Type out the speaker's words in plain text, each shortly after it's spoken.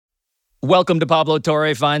Welcome to Pablo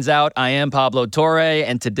Torre Finds Out. I am Pablo Torre,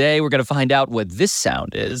 and today we're going to find out what this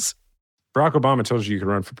sound is. Barack Obama told you could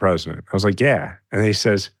run for president. I was like, yeah. And he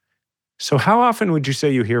says, so how often would you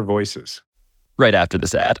say you hear voices? Right after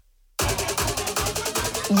this ad.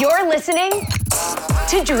 You're listening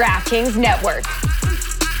to DraftKings Network.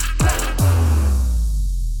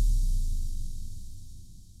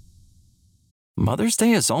 Mother's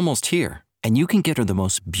Day is almost here, and you can get her the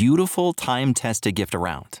most beautiful time-tested gift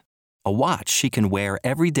around. A watch she can wear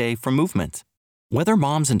every day from Movement. Whether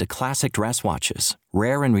mom's into classic dress watches,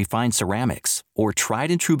 rare and refined ceramics, or tried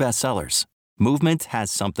and true bestsellers, Movement has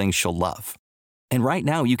something she'll love. And right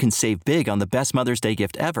now you can save big on the best Mother's Day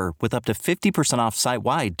gift ever with up to 50% off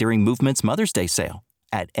site-wide during Movement's Mother's Day sale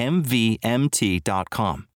at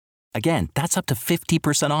MVMT.com. Again, that's up to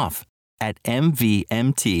 50% off at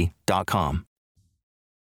MVMT.com.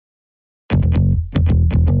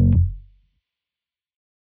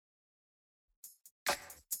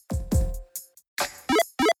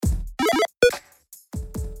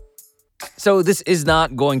 So this is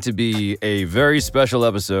not going to be a very special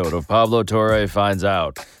episode of Pablo Torre Finds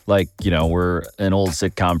Out, like, we're an old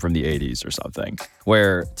sitcom from the 80s or something,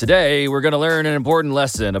 where today we're going to learn an important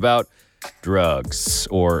lesson about drugs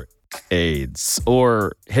or AIDS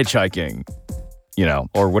or hitchhiking,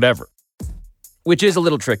 or whatever, which is a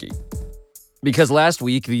little tricky. Because last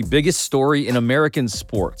week, the biggest story in American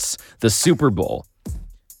sports, the Super Bowl,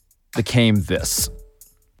 became this.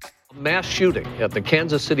 A mass shooting at the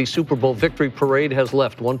Kansas City Super Bowl victory parade has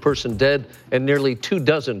left one person dead and nearly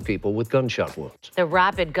 24 people with gunshot wounds. The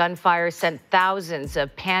rapid gunfire sent thousands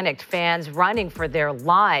of panicked fans running for their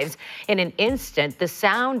lives. In an instant, the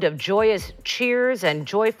sound of joyous cheers and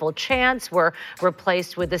joyful chants were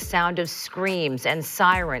replaced with the sound of screams and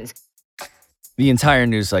sirens. The entire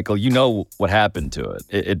news cycle, what happened to it.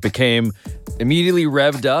 It became immediately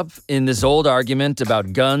revved up in this old argument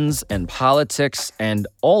about guns and politics, and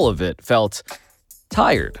all of it felt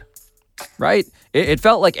tired, right? It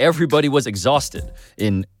felt like everybody was exhausted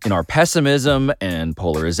in our pessimism and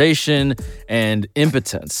polarization and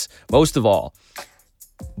impotence, most of all.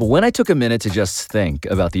 But when I took a minute to just think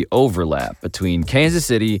about the overlap between Kansas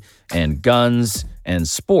City and guns and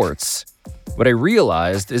sports, what I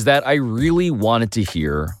realized is that I really wanted to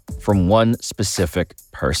hear from one specific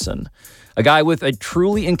person, a guy with a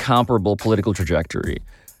truly incomparable political trajectory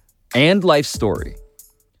and life story.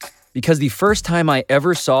 Because the first time I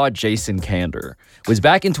ever saw Jason Kander was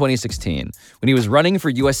back in 2016 when he was running for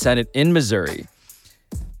U.S. Senate in Missouri,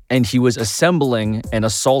 and he was assembling an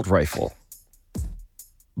assault rifle,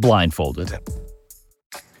 blindfolded.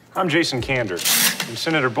 I'm Jason Kander, and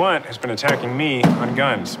Senator Blunt has been attacking me on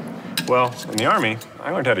guns. Well, in the Army,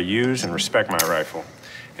 I learned how to use and respect my rifle.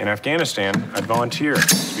 In Afghanistan, I'd volunteer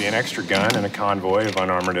to be an extra gun in a convoy of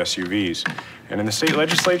unarmored SUVs. And in the state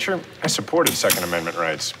legislature, I supported Second Amendment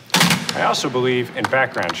rights. I also believe in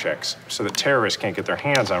background checks so that terrorists can't get their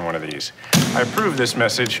hands on one of these. I approve this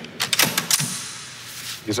message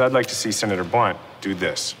because I'd like to see Senator Blunt do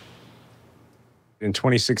this. In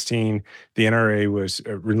 2016, the NRA was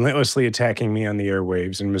relentlessly attacking me on the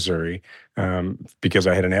airwaves in Missouri because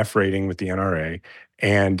I had an F rating with the NRA.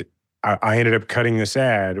 And I ended up cutting this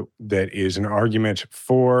ad that is an argument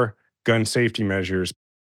for gun safety measures.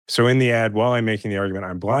 So in the ad, while I'm making the argument,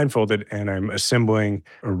 I'm blindfolded and I'm assembling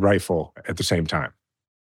a rifle at the same time.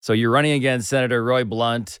 So you're running against Senator Roy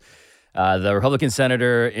Blunt, the Republican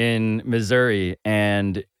senator in Missouri,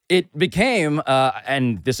 and it became,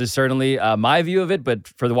 and this is certainly my view of it, but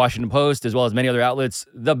for the Washington Post, as well as many other outlets,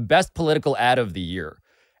 the best political ad of the year.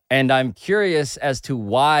 And I'm curious as to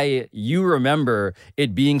why you remember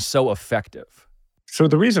it being so effective. So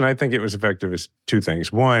the reason I think it was effective is two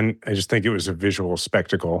things. One, I just think it was a visual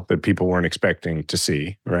spectacle that people weren't expecting to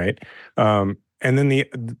see, right? And then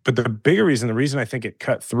but the bigger reason, the reason I think it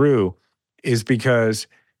cut through is because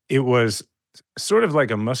it was sort of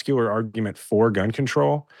like a muscular argument for gun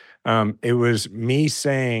control. It was me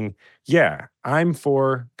saying, yeah, I'm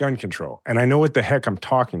for gun control, and I know what the heck I'm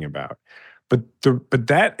talking about. But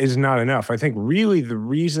that is not enough. I think really the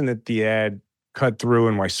reason that the ad cut through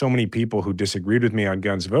and why so many people who disagreed with me on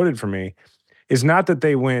guns voted for me is not that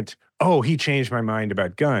they went, oh, he changed my mind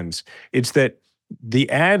about guns. It's that the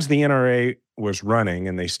ads the NRA was running,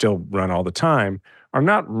 and they still run all the time, are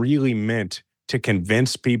not really meant to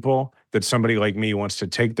convince people that somebody like me wants to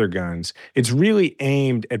take their guns. It's really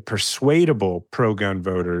aimed at persuadable pro-gun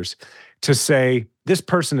voters to say, this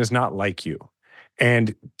person is not like you.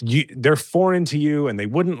 And they're foreign to you and they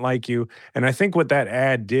wouldn't like you. And I think what that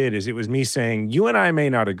ad did is it was me saying, you and I may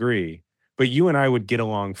not agree, but you and I would get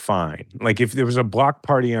along fine. Like if there was a block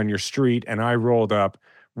party on your street and I rolled up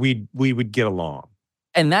we would get along.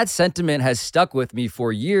 And that sentiment has stuck with me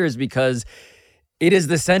for years because it is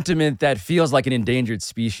the sentiment that feels like an endangered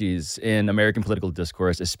species in American political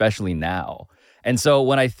discourse, especially now. And so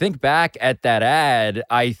when I think back at that ad,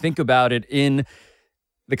 I think about it in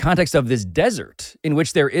the context of this desert in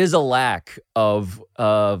which there is a lack of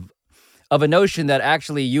a notion that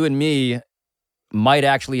actually you and me might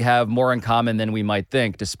actually have more in common than we might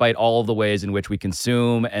think, despite all of the ways in which we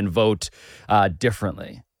consume and vote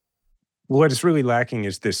differently. What is really lacking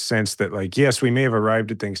is this sense that, like, yes, we may have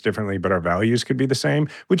arrived at things differently, but our values could be the same,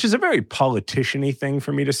 which is a very politician-y thing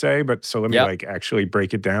for me to say. But so let me actually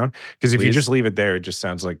break it down. Because if you just leave it there, it just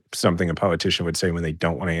sounds like something a politician would say when they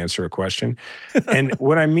don't want to answer a question. And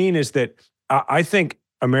what I mean is that I think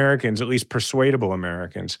Americans, at least persuadable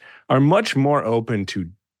Americans, are much more open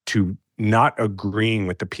to not agreeing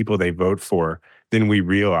with the people they vote for than we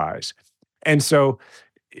realize. And so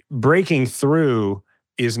breaking through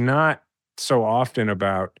is not so often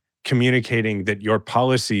about communicating that your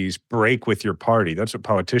policies break with your party. That's what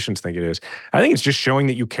politicians think it is. I think it's just showing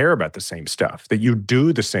that you care about the same stuff, that you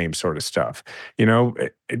do the same sort of stuff. You know,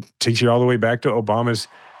 it takes you all the way back to Obama's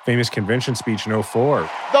famous convention speech in 2004.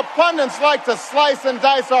 The pundits like to slice and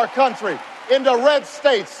dice our country into red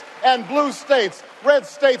states and blue states. Red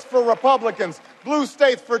states for Republicans, blue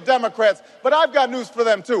states for Democrats. But I've got news for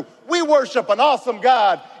them, too. We worship an awesome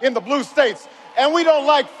God in the blue states. And we don't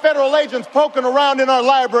like federal agents poking around in our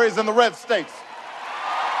libraries in the red states.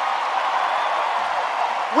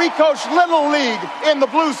 We coach Little League in the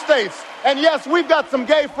blue states. And yes, we've got some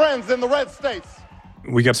gay friends in the red states.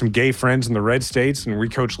 We got some gay friends in the red states, and we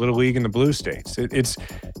coach Little League in the blue states. It's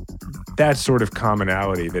that sort of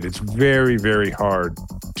commonality that it's very, very hard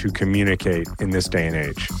to communicate in this day and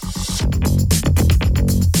age.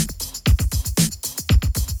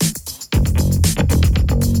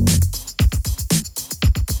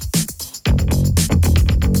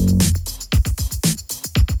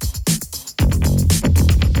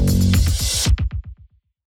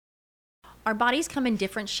 Our bodies come in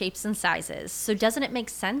different shapes and sizes, so doesn't it make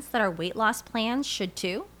sense that our weight loss plans should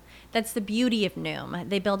too? That's the beauty of Noom.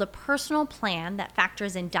 They build a personal plan that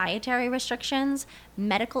factors in dietary restrictions,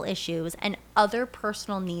 medical issues, and other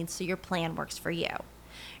personal needs so your plan works for you.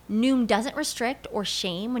 Noom doesn't restrict or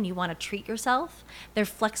shame when you want to treat yourself. Their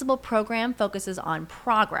flexible program focuses on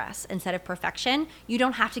progress instead of perfection. You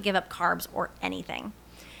don't have to give up carbs or anything.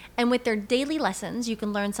 And with their daily lessons, you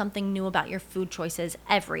can learn something new about your food choices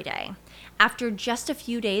every day. After just a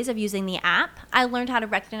few days of using the app, I learned how to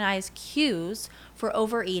recognize cues for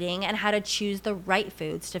overeating and how to choose the right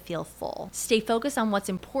foods to feel full. Stay focused on what's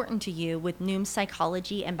important to you with Noom's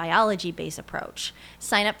psychology and biology-based approach.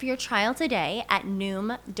 Sign up for your trial today at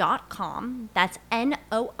Noom.com. That's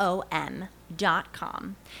Noom.com.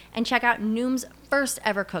 And check out Noom's first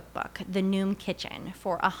ever cookbook, The Noom Kitchen,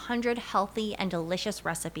 for 100 healthy and delicious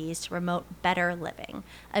recipes to promote better living.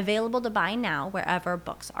 Available to buy now wherever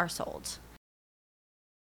books are sold.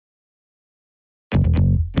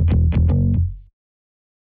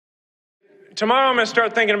 Tomorrow I'm going to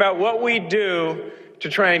start thinking about what we do to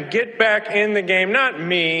try and get back in the game. Not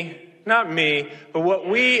me, but what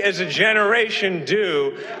we as a generation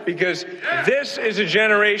do, because this is a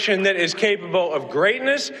generation that is capable of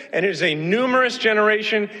greatness, and it is a numerous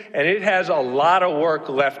generation, and it has a lot of work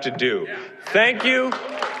left to do. Thank you.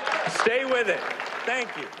 Stay with it. Thank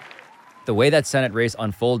you. The way that Senate race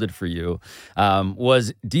unfolded for you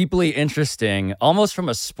was deeply interesting, almost from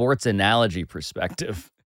a sports analogy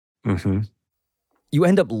perspective. Mm-hmm. You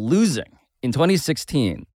end up losing in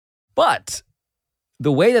 2016, but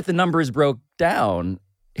the way that the numbers broke down,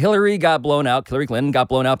 Hillary Clinton got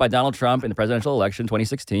blown out by Donald Trump in the presidential election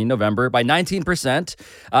 2016, November, by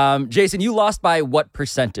 19%. Jason, you lost by what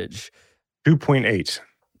percentage? 2.8.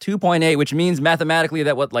 2.8, which means mathematically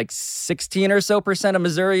that 16 or so percent of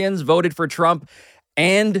Missourians voted for Trump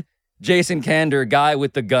and Jason Kander, guy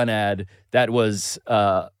with the gun ad, that was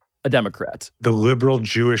a Democrat. The liberal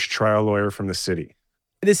Jewish trial lawyer from the city.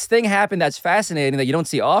 This thing happened that's fascinating that you don't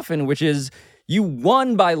see often, which is you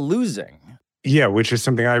won by losing. Yeah, which is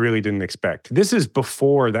something I really didn't expect. This is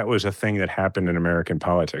before that was a thing that happened in American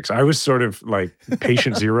politics. I was sort of like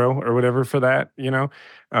patient zero or whatever for that,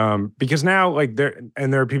 because now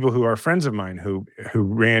there are people who are friends of mine who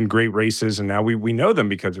ran great races, and now we know them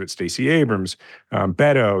because of it. Stacey Abrams,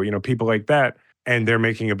 Beto, people like that, and they're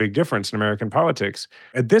making a big difference in American politics.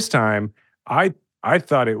 At this time, I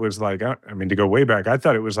thought it was like, to go way back, I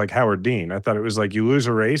thought it was like Howard Dean. I thought it was like you lose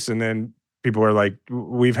a race and then people are like,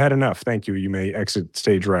 we've had enough. Thank you. You may exit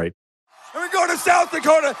stage right. And we go to South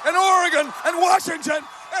Dakota and Oregon and Washington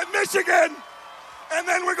and Michigan And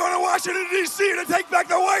then we're going to Washington, D.C. to take back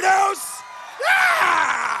the White House.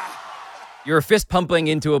 Yeah! You were fist pumping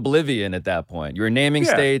into oblivion at that point. You were naming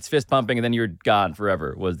states, fist pumping, and then you're gone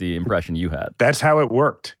forever, was the impression you had. That's how it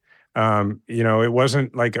worked. It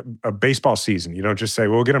wasn't like a baseball season. You don't just say,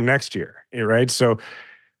 we'll get them next year, right? So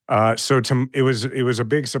it was a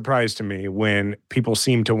big surprise to me when people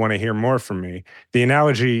seemed to want to hear more from me. The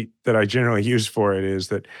analogy that I generally use for it is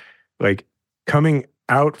that, like, coming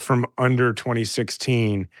out from under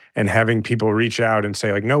 2016 and having people reach out and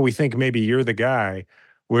say, like, no, we think maybe you're the guy,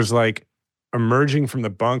 was like emerging from the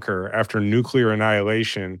bunker after nuclear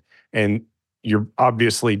annihilation, and you're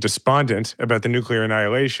obviously despondent about the nuclear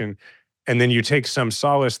annihilation, and then you take some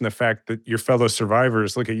solace in the fact that your fellow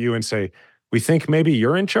survivors look at you and say, we think maybe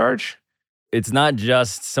you're in charge? It's not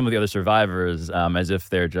just some of the other survivors, as if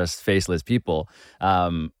they're just faceless people.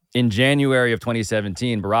 In January of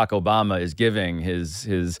 2017, Barack Obama is giving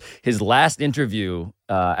his last interview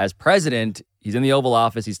as president. He's in the Oval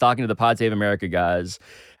Office. He's talking to the Pod Save America guys.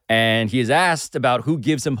 And he is asked about who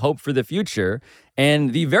gives him hope for the future.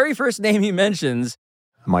 And the very first name he mentions,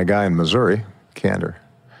 my guy in Missouri, Kander,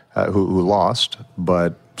 who lost,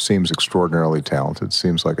 but seems extraordinarily talented,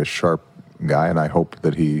 seems like a sharp guy, and I hope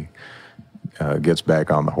that he gets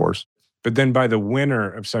back on the horse. But then by the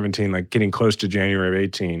winter of 17, like getting close to January of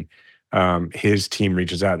 18, his team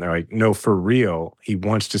reaches out and they're like, no, for real, he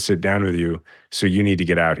wants to sit down with you, so you need to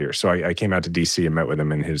get out here. So I came out to DC and met with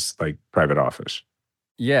him in his private office.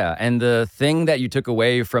 Yeah, and the thing that you took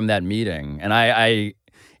away from that meeting, and I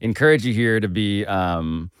encourage you here to be,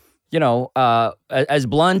 as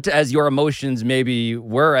blunt as your emotions maybe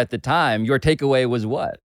were at the time, your takeaway was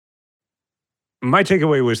what? My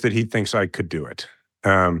takeaway was that he thinks I could do it.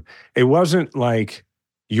 It wasn't like,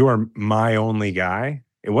 you're my only guy.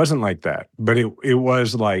 It wasn't like that. But it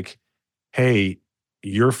was like, hey,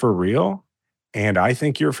 you're for real, and I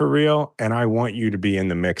think you're for real, and I want you to be in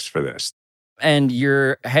the mix for this. And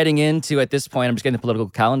you're heading into, at this point, I'm just getting the political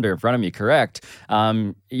calendar in front of me, correct?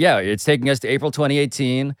 It's taking us to April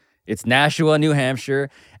 2018. It's Nashua, New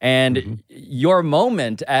Hampshire. And your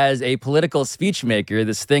moment as a political speechmaker,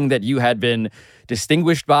 this thing that you had been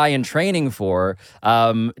distinguished by and training for,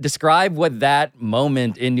 describe what that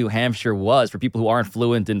moment in New Hampshire was for people who aren't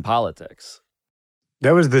fluent in politics.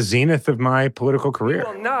 That was the zenith of my political career.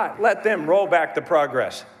 We will not let them roll back the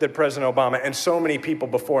progress that President Obama and so many people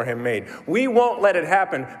before him made. We won't let it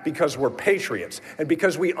happen because we're patriots and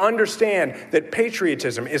because we understand that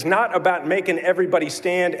patriotism is not about making everybody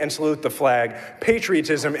stand and salute the flag.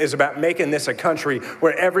 Patriotism is about making this a country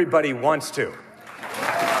where everybody wants to.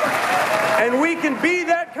 And we can be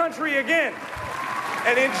that country again.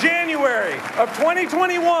 And in January of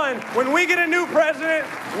 2021, when we get a new president,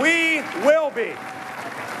 we will be.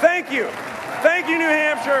 Thank you. Thank you, New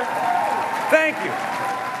Hampshire. Thank you.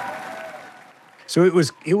 So it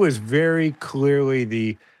was very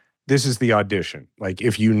clearly this is the audition. Like,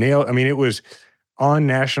 if you nail, I mean, it was on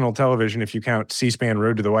national television, if you count C-SPAN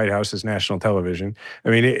Road to the White House as national television. I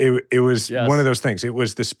mean, it was one of those things. It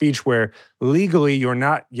was the speech where legally you're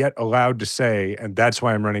not yet allowed to say, and that's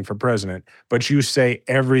why I'm running for president, but you say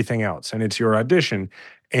everything else, and it's your audition.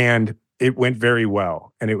 And it went very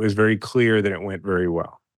well. And it was very clear that it went very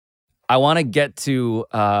well. I want to get to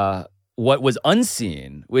what was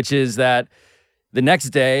unseen, which is that the next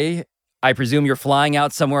day, I presume you're flying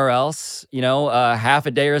out somewhere else, half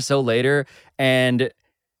a day or so later, and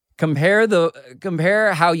compare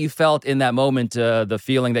how you felt in that moment, the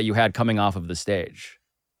feeling that you had coming off of the stage.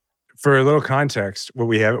 For a little context, what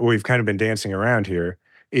we've kind of been dancing around here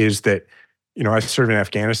is that, I served in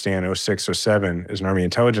Afghanistan 06, 07 as an Army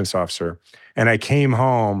intelligence officer, and I came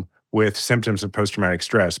home with symptoms of post-traumatic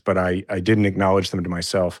stress, but I didn't acknowledge them to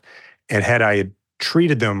myself. And had I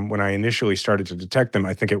treated them when I initially started to detect them,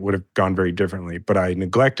 I think it would have gone very differently. But I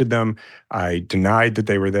neglected them. I denied that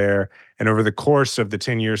they were there. And over the course of the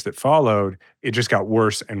 10 years that followed, it just got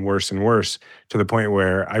worse and worse and worse, to the point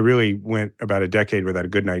where I really went about a decade without a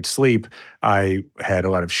good night's sleep. I had a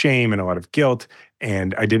lot of shame and a lot of guilt,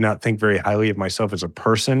 and I did not think very highly of myself as a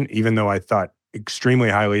person, even though I thought extremely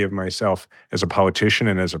highly of myself as a politician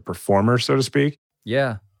and as a performer, so to speak.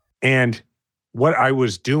 Yeah. And what I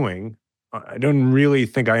was doing, I don't really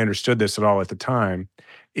think I understood this at all at the time,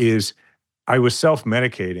 is I was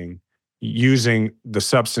self-medicating using the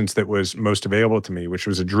substance that was most available to me, which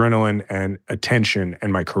was adrenaline and attention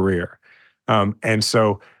and my career. And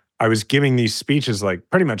so I was giving these speeches like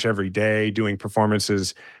pretty much every day, doing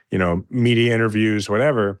performances, media interviews,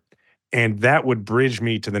 whatever. And that would bridge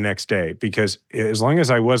me to the next day, because as long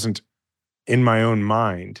as I wasn't in my own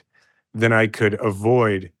mind, then I could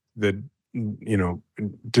avoid the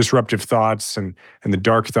disruptive thoughts and the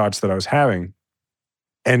dark thoughts that I was having.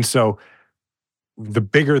 And so the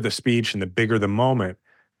bigger the speech and the bigger the moment,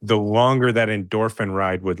 the longer that endorphin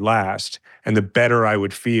ride would last and the better I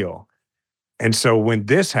would feel. And so when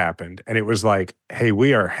this happened and it was like, hey,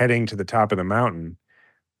 we are heading to the top of the mountain,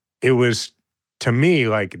 it was to me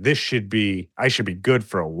like I should be good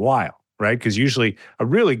for a while, right? Because usually a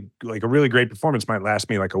really great performance might last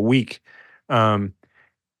me like a week. And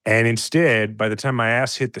instead, by the time my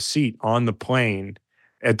ass hit the seat on the plane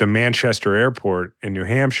at the Manchester airport in New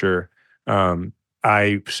Hampshire,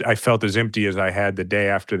 I felt as empty as I had the day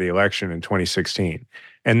after the election in 2016.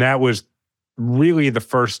 And that was really the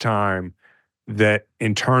first time that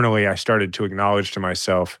internally I started to acknowledge to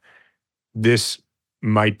myself, this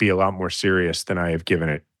might be a lot more serious than I have given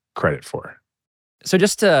it credit for. So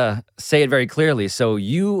just to say it very clearly, so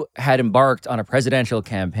you had embarked on a presidential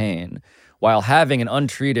campaign while having an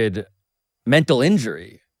untreated mental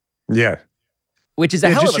injury. Yeah. Which is a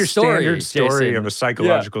hell of a your story, standard story Jason. of a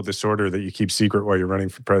psychological disorder that you keep secret while you're running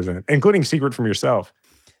for president, including secret from yourself.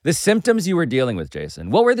 The symptoms you were dealing with, Jason.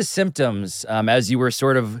 What were the symptoms as you were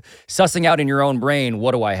sort of sussing out in your own brain,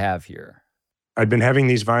 what do I have here? I'd been having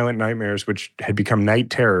these violent nightmares, which had become night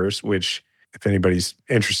terrors, which if anybody's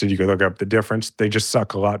interested, you could look up the difference. They just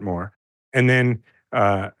suck a lot more. And then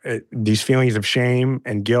these feelings of shame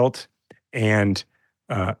and guilt and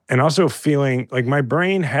also feeling like my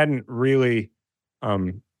brain hadn't really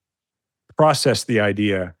processed the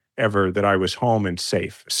idea ever that I was home and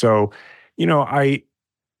safe. So,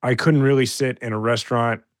 I couldn't really sit in a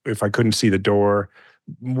restaurant if I couldn't see the door.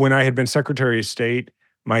 When I had been Secretary of State,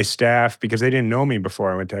 my staff, because they didn't know me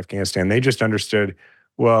before I went to Afghanistan, they just understood,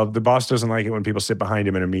 well, the boss doesn't like it when people sit behind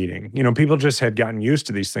him in a meeting. People just had gotten used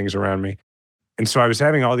to these things around me. And so I was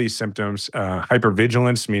having all these symptoms,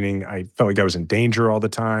 hypervigilance, meaning I felt like I was in danger all the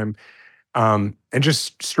time, and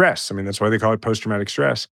just stress. I mean, that's why they call it post-traumatic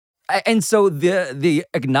stress. And so the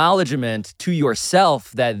acknowledgement to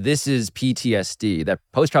yourself that this is PTSD, that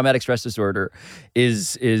post-traumatic stress disorder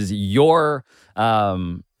is going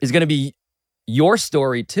to be your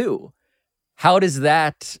story too. How does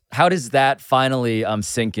that finally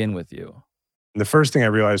sink in with you? The first thing I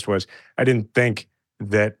realized was I didn't think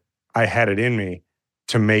that I had it in me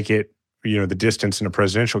to make it, the distance in a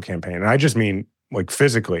presidential campaign. And I just mean like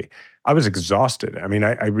physically. I was exhausted. I mean,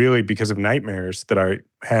 I really, because of nightmares that I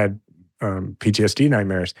had, PTSD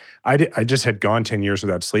nightmares, I just had gone 10 years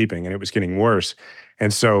without sleeping and it was getting worse.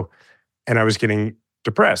 And I was getting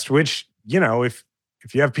depressed, which,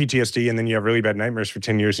 if you have PTSD and then you have really bad nightmares for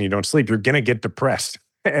 10 years and you don't sleep, you're going to get depressed.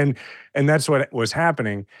 And that's what was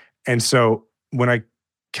happening. And so when I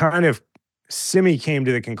kind of came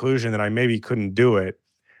to the conclusion that I maybe couldn't do it,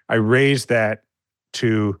 I raised that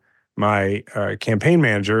to my campaign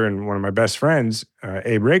manager and one of my best friends,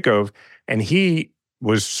 Abe Rakove, and he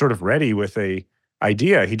was sort of ready with a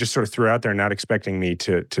idea. He just sort of threw out there, not expecting me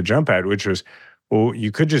to jump at, which was, well,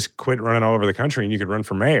 you could just quit running all over the country and you could run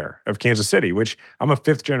for mayor of Kansas City, which I'm a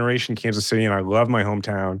 5th generation Kansas City and I love my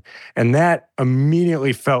hometown. And that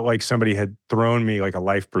immediately felt like somebody had thrown me like a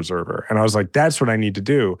life preserver. And I was like, that's what I need to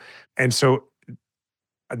do. And so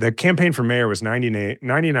the campaign for mayor was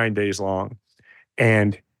 99 days long.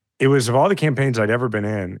 And it was, of all the campaigns I'd ever been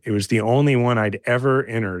in, it was the only one I'd ever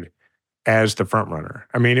entered as the front runner.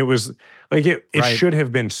 I mean, it was like, it Right. should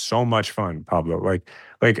have been so much fun, Pablo. Like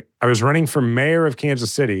I was running for mayor of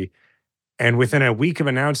Kansas City, and within a week of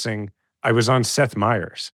announcing, I was on Seth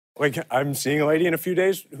Meyers. Like, I'm seeing a lady in a few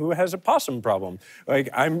days who has a possum problem. Like,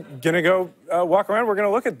 I'm going to go walk around. We're going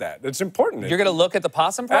to look at that. It's important. You're going to look at the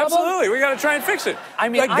possum problem? Absolutely. We got to try and fix it. I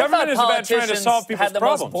mean, like, I government thought is about trying to solve people's had the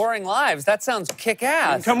problems. most boring lives. That sounds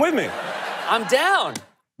kick-ass. Come with me. I'm down.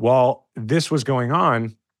 While this was going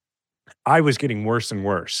on, I was getting worse and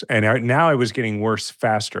worse. And now I was getting worse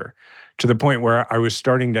faster, to the point where I was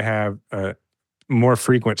starting to have more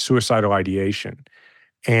frequent suicidal ideation.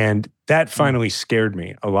 And that finally scared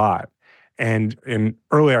me a lot. And in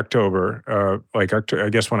early October, I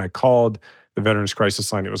guess when I called the Veterans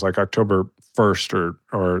Crisis Line, it was like October 1st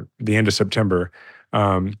or the end of September.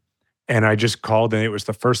 And I just called, and it was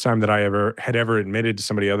the first time that I had ever admitted to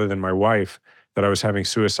somebody other than my wife that I was having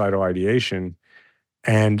suicidal ideation.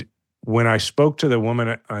 And when I spoke to the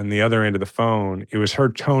woman on the other end of the phone, it was her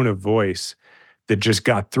tone of voice that just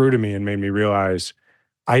got through to me and made me realize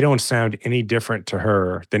I don't sound any different to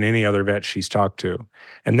her than any other vet she's talked to.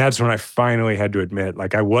 And that's when I finally had to admit,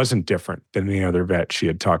 like, I wasn't different than any other vet she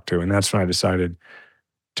had talked to. And that's when I decided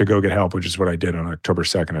to go get help, which is what I did on October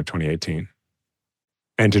 2nd of 2018,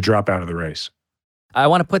 and to drop out of the race. I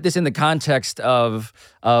want to put this in the context of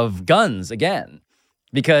guns again.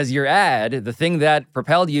 because your ad, the thing that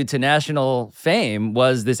propelled you to national fame,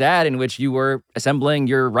 was this ad in which you were assembling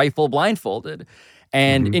your rifle blindfolded.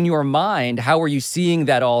 And in your mind, how are you seeing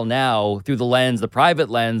that all now through the private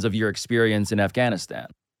lens of your experience in Afghanistan?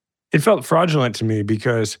 It felt fraudulent to me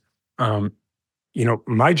because,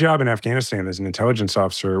 my job in Afghanistan as an intelligence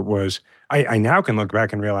officer was, I now can look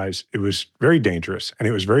back and realize it was very dangerous and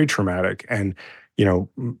it was very traumatic. And,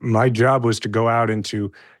 my job was to go out and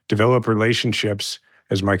to develop relationships,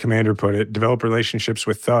 as my commander put it, develop relationships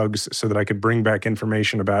with thugs so that I could bring back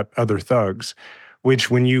information about other thugs,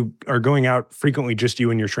 which when you are going out frequently just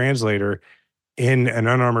you and your translator in an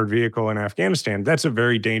unarmored vehicle in Afghanistan, that's a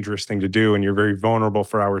very dangerous thing to do, and you're very vulnerable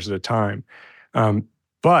for hours at a time.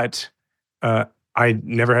 But I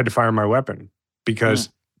never had to fire my weapon because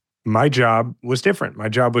my job was different. My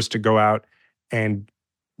job was to go out and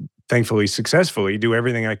thankfully, successfully do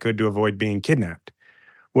everything I could to avoid being kidnapped.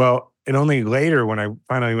 Well, and only later when I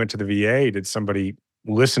finally went to the VA did somebody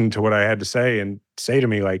listen to what I had to say and say to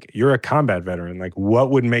me, like, you're a combat veteran. Like, what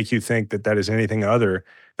would make you think that that is anything other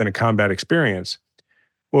than a combat experience?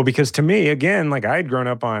 Well, because to me, again, like I had grown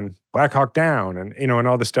up on Black Hawk Down and, and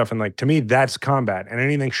all this stuff. And like, to me, that's combat, and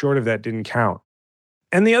anything short of that didn't count.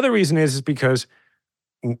 And the other reason is because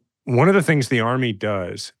one of the things the Army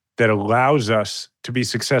does that allows us to be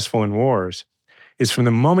successful in wars is from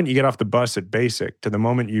the moment you get off the bus at basic to the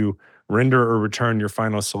moment you render or return your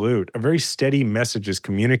final salute, a very steady message is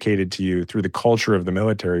communicated to you through the culture of the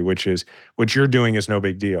military, which is what you're doing is no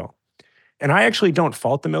big deal. And I actually don't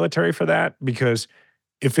fault the military for that, because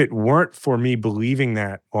if it weren't for me believing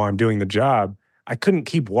that while I'm doing the job, I couldn't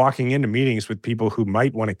keep walking into meetings with people who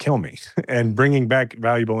might want to kill me and bringing back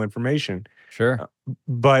valuable information. Sure.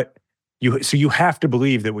 But you have to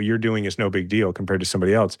believe that what you're doing is no big deal compared to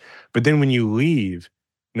somebody else. But then when you leave,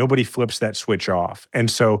 nobody flips that switch off.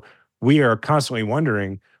 And so we are constantly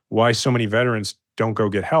wondering why so many veterans don't go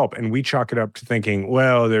get help. And we chalk it up to thinking,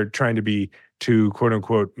 well, they're trying to be too, quote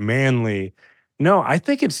unquote, manly. No, I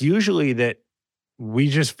think it's usually that we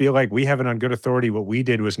just feel like we have it on good authority. What we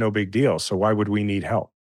did was no big deal. So why would we need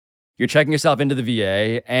help? You're checking yourself into the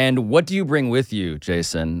VA, and what do you bring with you,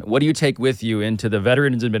 Jason? What do you take with you into the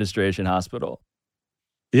Veterans Administration Hospital?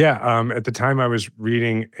 Yeah, at the time I was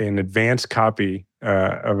reading an advanced copy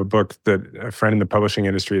of a book that a friend in the publishing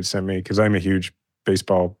industry had sent me, because I'm a huge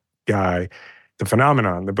baseball guy, The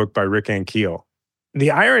Phenomenon, the book by Rick Ankiel. The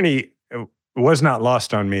irony was not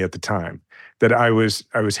lost on me at the time that I was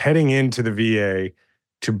heading into the VA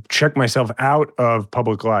to check myself out of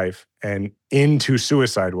public life and into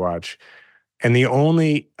Suicide Watch. And the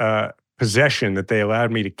only possession that they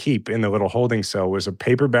allowed me to keep in the little holding cell was a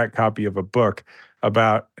paperback copy of a book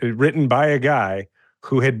written by a guy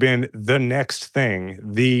who had been the next thing,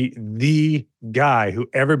 the guy who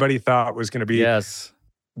everybody thought was going to be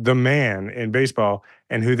the man in baseball,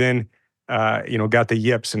 and who then got the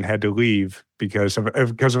yips and had to leave because of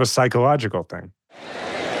a psychological thing.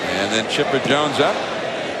 And then Chipper Jones up.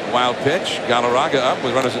 Wild pitch. Galarraga up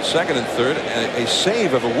with runners at second and third. And a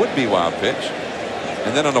save of a would-be wild pitch.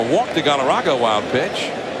 And then on a walk to Galarraga, wild pitch.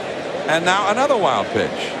 And now another wild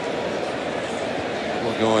pitch.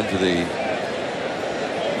 We'll go into the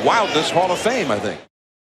Wildness Hall of Fame, I think.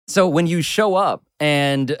 So when you show up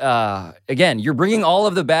and, again, you're bringing all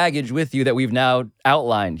of the baggage with you that we've now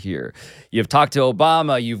outlined here. You've talked to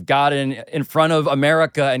Obama, you've gotten in front of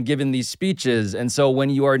America and given these speeches. And so when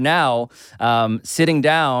you are now sitting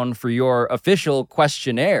down for your official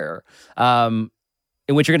questionnaire, in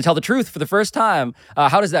which you're going to tell the truth for the first time,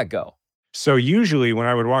 how does that go? So usually when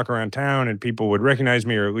I would walk around town and people would recognize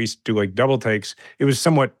me or at least do like double takes, it was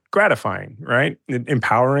somewhat gratifying, right?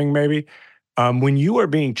 Empowering maybe. When you are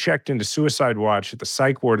being checked into Suicide Watch at the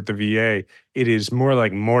psych ward at the VA, it is more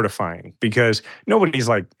like mortifying, because nobody's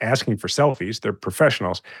like asking for selfies. They're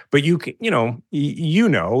professionals, but you can,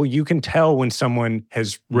 you can tell when someone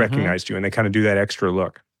has recognized you and they kind of do that extra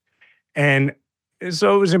look. And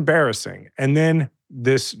so it was embarrassing. And then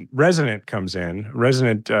this resident comes in,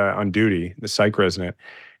 on duty, the psych resident.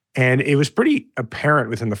 And it was pretty apparent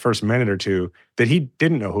within the first minute or two that he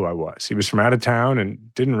didn't know who I was. He was from out of town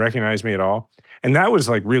and didn't recognize me at all. And that was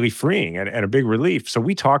like really freeing and a big relief. So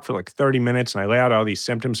we talked for like 30 minutes and I lay out all these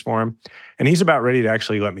symptoms for him. And he's about ready to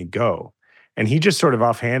actually let me go. And he just sort of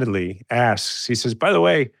offhandedly asks, he says, by the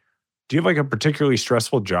way, do you have like a particularly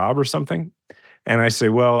stressful job or something? And I say,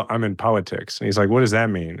 well, I'm in politics. And he's like, what does that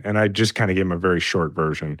mean? And I just kind of gave him a very short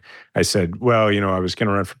version. I said, well, I was going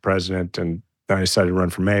to run for president and then I decided to run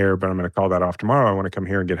for mayor, but I'm going to call that off tomorrow. I want to come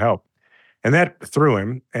here and get help. And that threw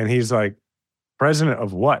him. And he's like, president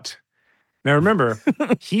of what? Now, remember,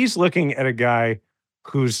 he's looking at a guy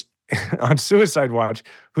who's on suicide watch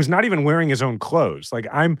who's not even wearing his own clothes. Like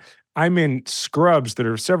I'm in scrubs that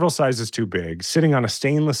are several sizes too big, sitting on a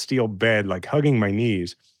stainless steel bed, like hugging my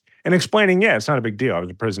knees and explaining, yeah, it's not a big deal. I was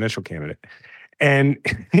a presidential candidate. And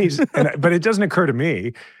but it doesn't occur to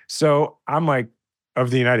me. So I'm like, of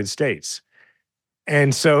the United States.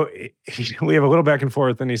 And so we have a little back and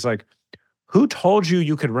forth, and he's like, who told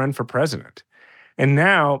you could run for president? And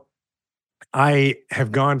now I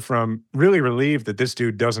have gone from really relieved that this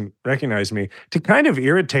dude doesn't recognize me to kind of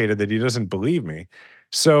irritated that he doesn't believe me.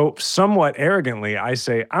 So somewhat arrogantly, I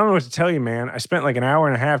say, I don't know what to tell you, man. I spent like an hour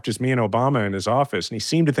and a half, just me and Obama in his office, and he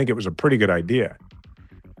seemed to think it was a pretty good idea.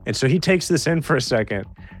 And so he takes this in for a second,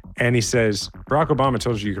 and he says, Barack Obama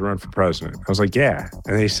told you could run for president. I was like, yeah.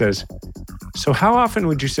 And he says, so how often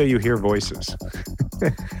would you say you hear voices? So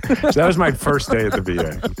that was my first day at the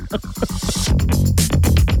VA.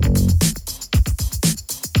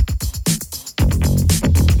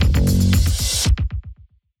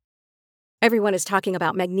 Everyone is talking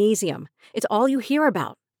about magnesium. It's all you hear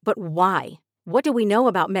about. But why? What do we know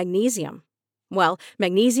about magnesium? Well,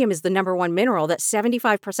 magnesium is the #1 mineral that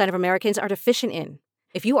 75% of Americans are deficient in.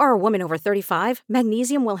 If you are a woman over 35,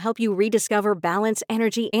 magnesium will help you rediscover balance,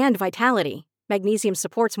 energy, and vitality. Magnesium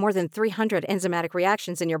supports more than 300 enzymatic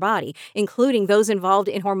reactions in your body, including those involved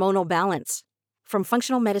in hormonal balance. From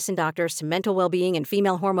functional medicine doctors to mental well-being and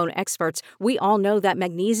female hormone experts, we all know that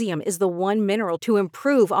magnesium is the one mineral to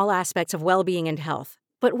improve all aspects of well-being and health.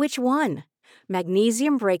 But which one?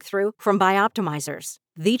 Magnesium Breakthrough from Bioptimizers,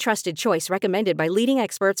 the trusted choice recommended by leading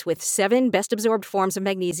experts with 7 best-absorbed forms of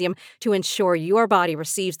magnesium to ensure your body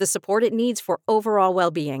receives the support it needs for overall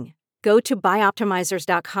well-being. Go to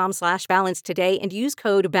bioptimizers.com/balance today and use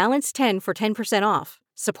code BALANCE10 for 10% off.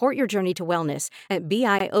 Support your journey to wellness at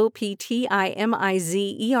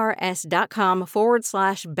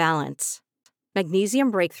bioptimizers.com/balance.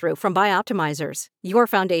 Magnesium Breakthrough from Bioptimizers, your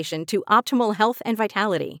foundation to optimal health and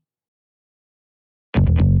vitality.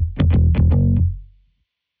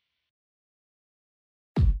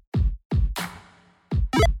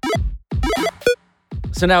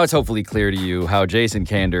 So now it's hopefully clear to you how Jason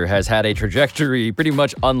Kander has had a trajectory pretty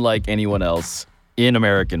much unlike anyone else in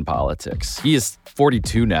American politics. He is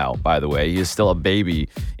 42 now, by the way. He is still a baby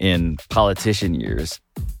in politician years.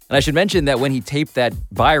 And I should mention that when he taped that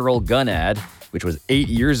viral gun ad, which was 8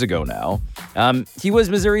 years ago now, he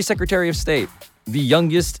was Missouri Secretary of State, the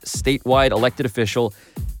youngest statewide elected official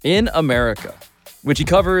in America, which he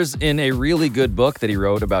covers in a really good book that he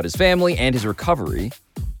wrote about his family and his recovery,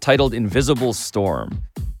 titled Invisible Storm.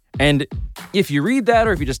 And if you read that,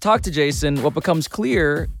 or if you just talk to Jason, what becomes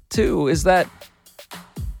clear, too, is that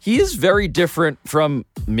he is very different from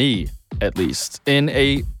me, at least, in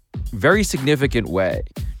a very significant way.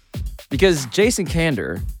 Because Jason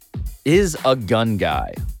Kander is a gun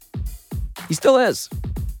guy. He still is.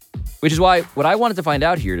 Which is why what I wanted to find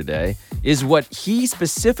out here today is what he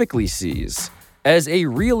specifically sees as a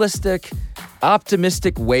realistic,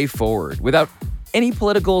 optimistic way forward, without any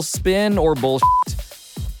political spin or bullshit,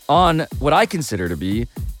 on what I consider to be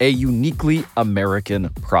a uniquely American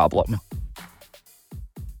problem.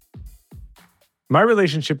 My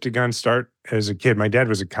relationship to guns start as a kid. My dad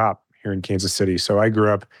was a cop here in Kansas City, so I grew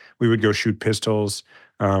up, we would go shoot pistols.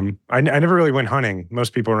 I never really went hunting.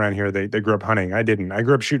 Most people around here, they grew up hunting. I didn't. I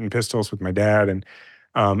grew up shooting pistols with my dad, and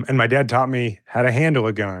my dad taught me how to handle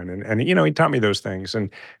a gun, and you know, he taught me those things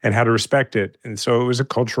and how to respect it. And so it was a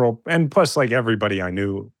cultural, and plus, like, everybody I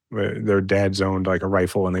knew, their dads owned like a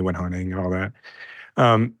rifle and they went hunting and all that.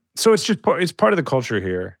 So it's part of the culture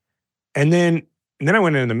here. And then I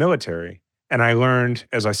went into the military, and I learned,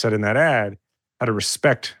 as I said in that ad, how to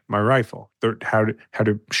respect my rifle, how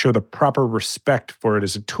to show the proper respect for it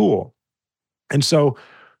as a tool. And so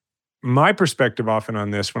my perspective often on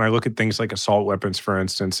this, when I look at things like assault weapons, for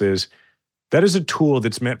instance, is that is a tool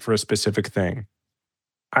that's meant for a specific thing.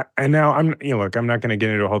 And now I'm not going to get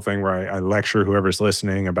into a whole thing where I lecture whoever's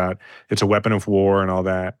listening about it's a weapon of war and all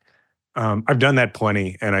that. I've done that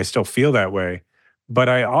plenty, and I still feel that way. But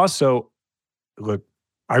I also, look,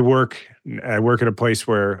 I work at a place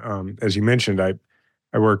where, as you mentioned, I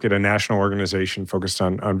work at a national organization focused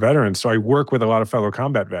on veterans. So I work with a lot of fellow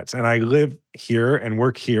combat vets, and I live here and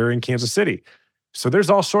work here in Kansas City. So there's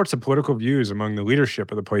all sorts of political views among the leadership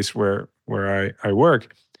of the place where I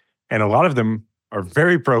work. And a lot of them are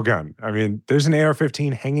very pro-gun. I mean, there's an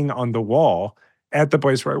AR-15 hanging on the wall at the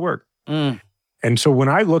place where I work. And so when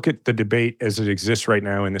I look at the debate as it exists right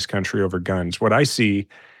now in this country over guns, what I see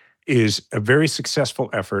is a very successful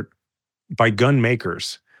effort by gun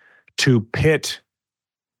makers to pit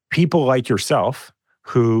people like yourself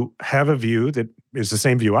who have a view that is the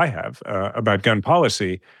same view I have about gun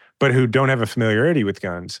policy, but who don't have a familiarity with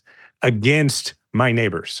guns, against my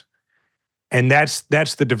neighbors. And that's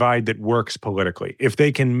the divide that works politically. If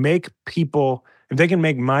they can make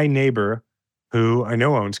my neighbor, who I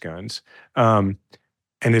know owns guns, and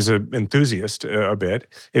is an enthusiast a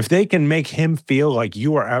bit, if they can make him feel like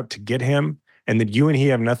you are out to get him and that you and he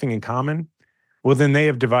have nothing in common, well, then they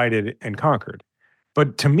have divided and conquered.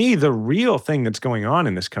 But to me, the real thing that's going on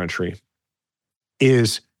in this country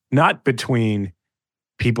is not between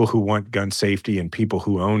people who want gun safety and people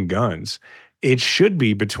who own guns. It should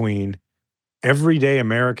be between everyday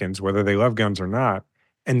Americans, whether they love guns or not,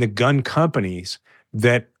 and the gun companies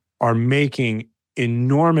that are making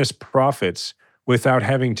enormous profits without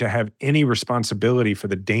having to have any responsibility for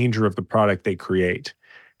the danger of the product they create.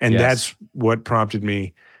 And that's what prompted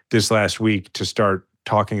me this last week to start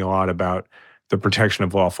talking a lot about the Protection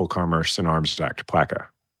of Lawful Commerce and Arms Act, PLACA.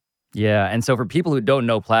 Yeah, and so for people who don't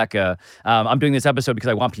know PLACA, I'm doing this episode because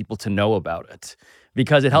I want people to know about it,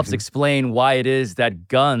 because it helps explain why it is that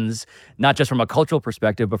guns, not just from a cultural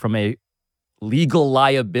perspective, but from a legal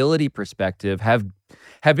liability perspective, have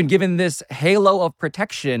been given this halo of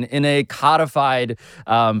protection in a codified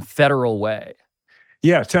federal way.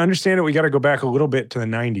 Yeah, to understand it, we got to go back a little bit to the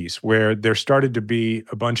 90s, where there started to be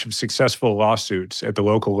a bunch of successful lawsuits at the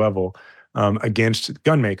local level against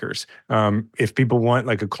gun makers. If people want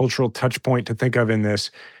like a cultural touch point to think of in this,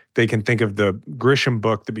 they can think of the Grisham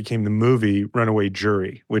book that became the movie Runaway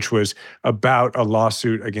Jury, which was about a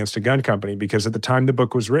lawsuit against a gun company, because at the time the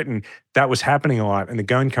book was written, that was happening a lot and the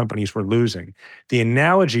gun companies were losing. The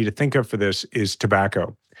analogy to think of for this is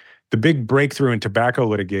tobacco. The big breakthrough in tobacco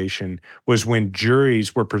litigation was when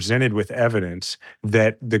juries were presented with evidence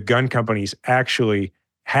that the gun companies actually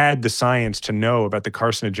had the science to know about the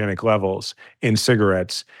carcinogenic levels in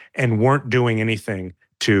cigarettes and weren't doing anything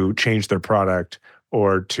to change their product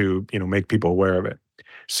or to, make people aware of it.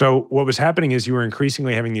 So what was happening is you were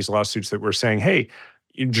increasingly having these lawsuits that were saying, hey,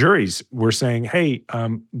 juries were saying, hey,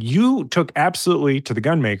 you took absolutely, to the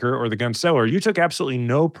gun maker or the gun seller, you took absolutely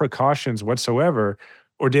no precautions whatsoever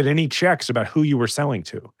or did any checks about who you were selling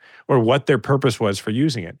to or what their purpose was for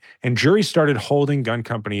using it. And juries started holding gun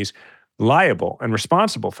companies liable and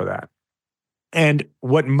responsible for that. And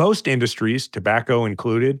what most industries, tobacco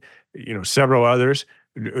included, several others,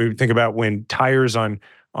 think about when tires on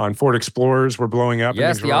Ford Explorers were blowing up.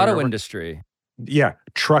 Yes, the auto industry. Yeah,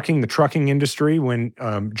 the trucking industry, when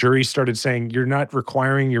juries started saying you're not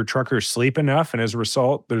requiring your truckers sleep enough, and as a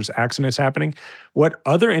result, there's accidents happening. What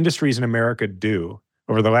other industries in America do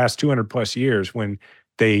over the last 200 plus years when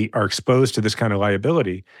they are exposed to this kind of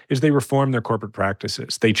liability is they reform their corporate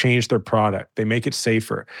practices. They change their product. They make it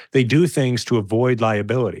safer. They do things to avoid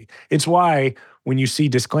liability. It's why when you see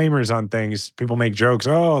disclaimers on things, people make jokes,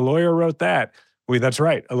 oh, a lawyer wrote that. Well, that's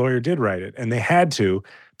right. A lawyer did write it. And they had to,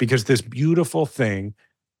 because this beautiful thing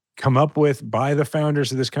come up with by the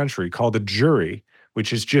founders of this country called a jury,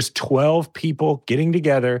 which is just 12 people getting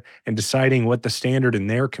together and deciding what the standard in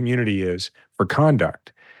their community is for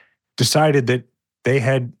conduct, decided that they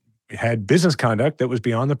had business conduct that was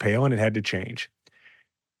beyond the pale and it had to change.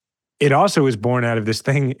 It also is born out of this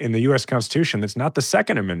thing in the U.S. Constitution that's not the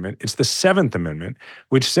Second Amendment, it's the Seventh Amendment,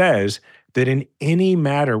 which says that in any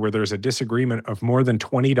matter where there's a disagreement of more than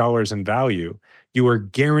 $20 in value, you are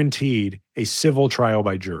guaranteed a civil trial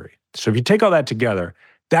by jury. So if you take all that together,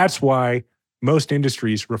 that's why most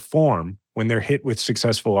industries reform when they're hit with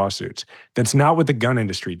successful lawsuits. That's not what the gun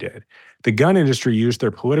industry did. The gun industry used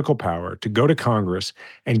their political power to go to Congress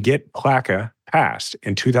and get PLACA passed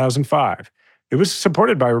in 2005. It was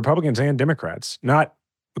supported by Republicans and Democrats, not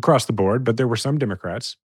across the board, but there were some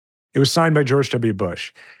Democrats. It was signed by George W.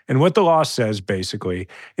 Bush. And what the law says basically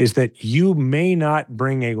is that you may not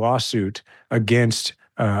bring a lawsuit against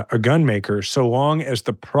a gun maker so long as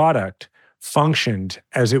the product functioned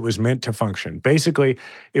as it was meant to function. Basically,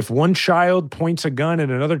 if one child points a gun at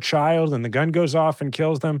another child and the gun goes off and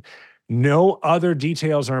kills them, no other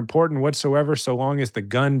details are important whatsoever so long as the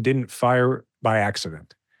gun didn't fire by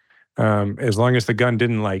accident. As long as the gun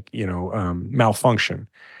didn't malfunction.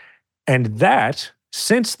 And that,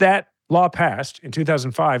 since that law passed in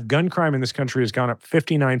 2005, gun crime in this country has gone up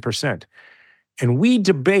 59%. And we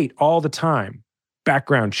debate all the time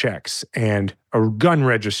background checks and a gun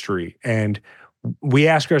registry. And we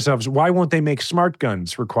ask ourselves, why won't they make smart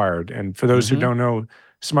guns required? And for those who don't know,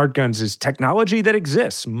 smart guns is technology that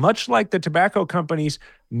exists, much like the tobacco companies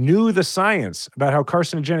knew the science about how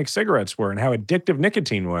carcinogenic cigarettes were and how addictive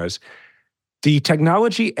nicotine was. The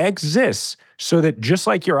technology exists so that just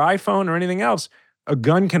like your iPhone or anything else, a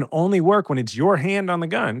gun can only work when it's your hand on the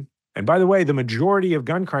gun. And by the way, the majority of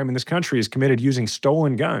gun crime in this country is committed using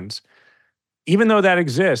stolen guns. even though that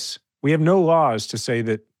exists, we have no laws to say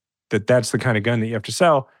that that's the kind of gun that you have to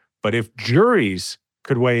sell. But if juries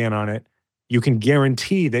could weigh in on it, you can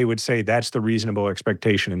guarantee they would say that's the reasonable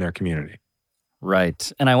expectation in their community.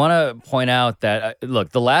 Right. And I want to point out that, look,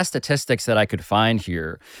 the last statistics that I could find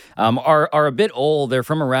here are a bit old. They're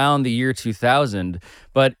from around the year 2000,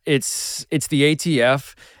 but it's the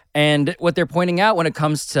ATF. And what they're pointing out when it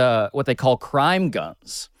comes to what they call crime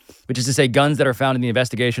guns, which is to say guns that are found in the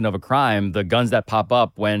investigation of a crime, the guns that pop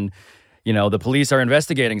up when, the police are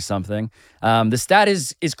investigating something, the stat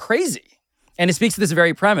is crazy. And it speaks to this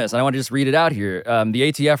very premise. And I want to just read it out here.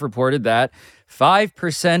 The ATF reported that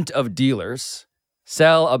 5% of dealers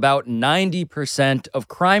sell about 90% of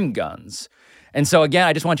crime guns. And so again,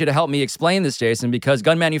 I just want you to help me explain this, Jason, because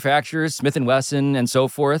gun manufacturers, Smith & Wesson and so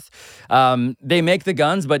forth, they make the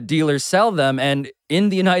guns, but dealers sell them. And in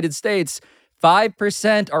the United States,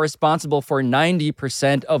 5% are responsible for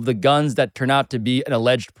 90% of the guns that turn out to be an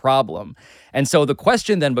alleged problem. And so the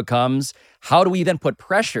question then becomes, how do we then put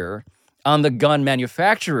pressure on the gun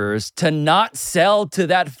manufacturers to not sell to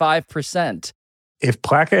that 5%? If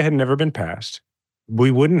PLACA had never been passed,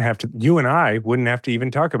 you and I wouldn't have to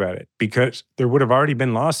even talk about it, because there would have already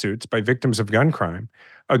been lawsuits by victims of gun crime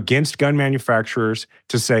against gun manufacturers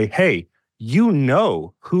to say, hey, you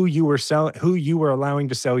know who you were allowing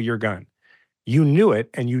to sell your gun. You knew it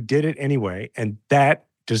and you did it anyway, and that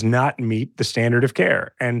does not meet the standard of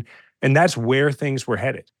care. And that's where things were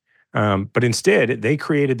headed. But instead, they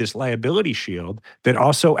created this liability shield that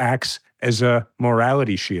also acts as a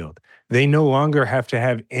morality shield. They no longer have to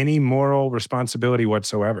have any moral responsibility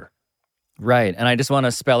whatsoever. Right. And I just want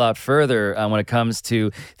to spell out further when it comes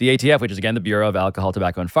to the ATF, which is, again, the Bureau of Alcohol,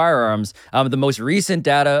 Tobacco, and Firearms. The most recent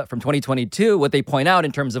data from 2022, what they point out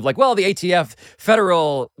in terms of the ATF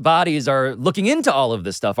federal bodies are looking into all of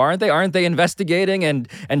this stuff, aren't they? Aren't they investigating and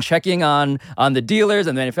checking on the dealers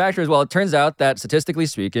and manufacturers? Well, it turns out that statistically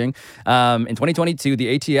speaking, in 2022,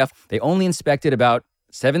 the ATF, they only inspected about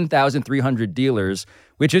 7,300 dealers,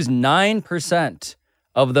 which is 9%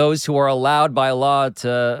 of those who are allowed by law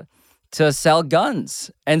to sell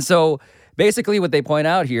guns. And so basically what they point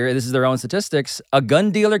out here, this is their own statistics, a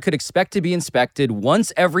gun dealer could expect to be inspected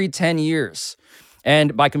once every 10 years.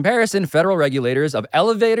 And by comparison, federal regulators of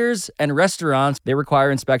elevators and restaurants, they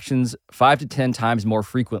require inspections 5 to 10 times more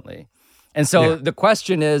frequently. And so the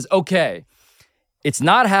question is, okay, it's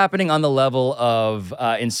not happening on the level of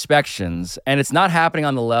inspections, and it's not happening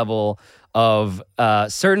on the level of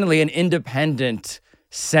certainly an independent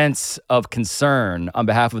sense of concern on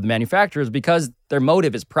behalf of the manufacturers, because their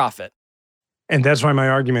motive is profit. And that's why my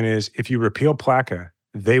argument is, if you repeal PLACA,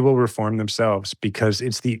 they will reform themselves, because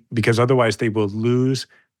otherwise they will lose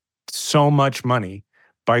so much money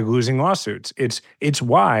by losing lawsuits. It's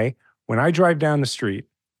why when I drive down the street,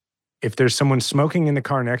 if there's someone smoking in the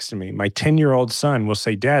car next to me, my 10-year-old son will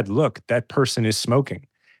say, Dad, look, that person is smoking.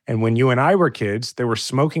 And when you and I were kids, there were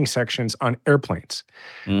smoking sections on airplanes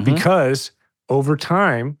because over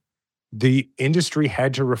time, the industry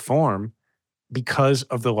had to reform because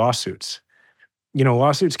of the lawsuits.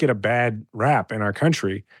 Lawsuits get a bad rap in our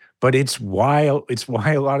country, but it's why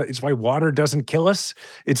water doesn't kill us.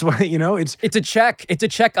 It's why, it's a check. It's a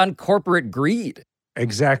check on corporate greed.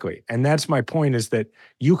 Exactly. And that's my point, is that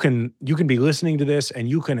you can be listening to this and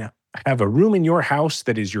you can have a room in your house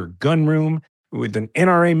that is your gun room with an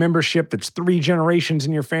NRA membership that's 3 generations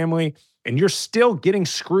in your family, and you're still getting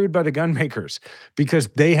screwed by the gun makers because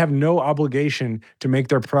they have no obligation to make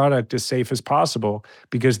their product as safe as possible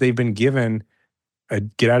because they've been given a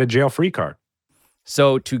get out of jail free card.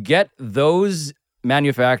 So to get those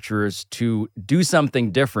manufacturers to do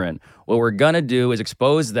something different, what we're going to do is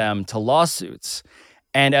expose them to lawsuits.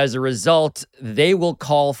 And as a result, they will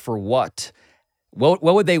call for what? What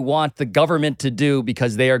would they want the government to do,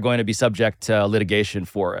 because they are going to be subject to litigation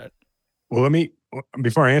for it? Well,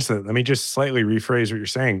 before I answer that, let me just slightly rephrase what you're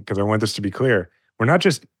saying, because I want this to be clear. We're not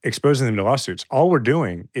just exposing them to lawsuits. All we're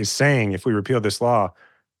doing is saying, if we repeal this law,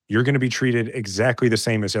 you're going to be treated exactly the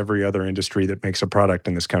same as every other industry that makes a product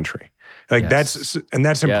in this country. That's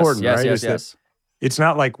important, right? Yes. It's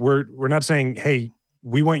not like we're not saying, hey,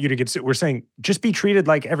 we want you to get sick. We're saying just be treated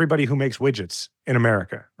like everybody who makes widgets in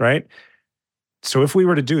America, right? So if we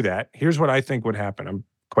were to do that, here's what I think would happen. I'm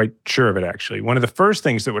quite sure of it, actually. One of the first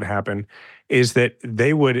things that would happen is that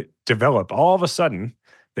they would develop, all of a sudden,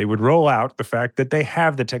 they would roll out the fact that they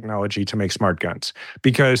have the technology to make smart guns,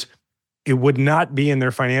 because it would not be in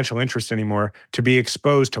their financial interest anymore to be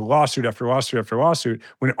exposed to lawsuit after lawsuit after lawsuit,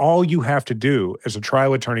 when all you have to do as a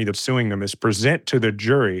trial attorney that's suing them is present to the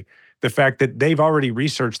jury the fact that they've already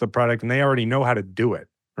researched the product and they already know how to do it,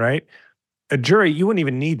 right? a jury, you wouldn't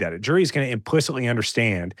even need that. A jury is going to implicitly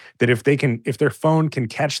understand that if their phone can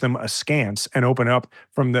catch them askance and open up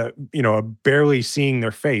from barely seeing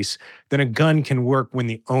their face, then a gun can work when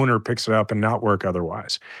the owner picks it up and not work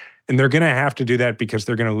otherwise. And they're going to have to do that because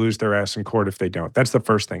they're going to lose their ass in court if they don't. That's the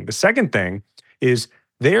first thing. The second thing is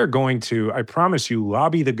they are going to, I promise you,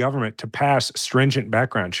 lobby the government to pass stringent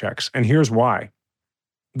background checks. And here's why.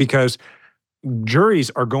 Because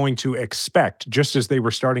juries are going to expect, just as they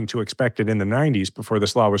were starting to expect it in the 90s before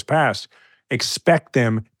this law was passed, expect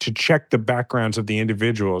them to check the backgrounds of the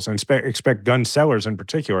individuals and expect gun sellers in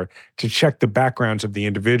particular to check the backgrounds of the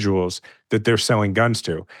individuals that they're selling guns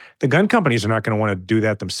to. The gun companies are not going to want to do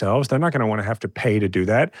that themselves. They're not going to want to have to pay to do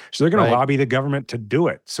that. So they're going to lobby the government to do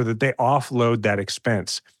it so that they offload that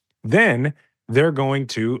expense. Then they're going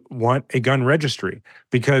to want a gun registry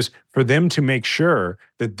because for them to make sure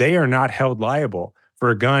that they are not held liable for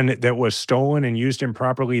a gun that was stolen and used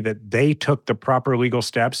improperly, that they took the proper legal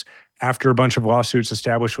steps after a bunch of lawsuits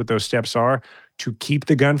established what those steps are to keep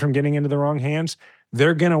the gun from getting into the wrong hands,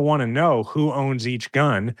 they're going to want to know who owns each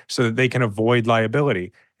gun so that they can avoid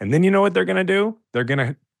liability. And then you know what they're going to do? They're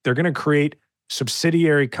going to create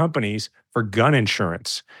subsidiary companies for gun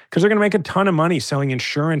insurance because they're going to make a ton of money selling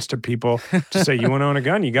insurance to people to say, you want to own a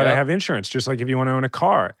gun, you got to have insurance, just like if you want to own a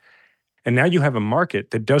car. And now you have a market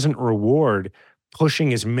that doesn't reward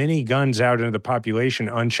pushing as many guns out into the population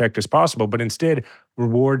unchecked as possible, but instead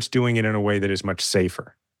rewards doing it in a way that is much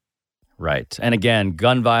safer. Right. And again,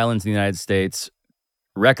 gun violence in the United States,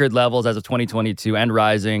 record levels as of 2022 and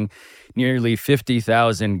rising, nearly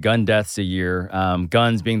 50,000 gun deaths a year,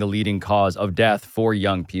 guns being the leading cause of death for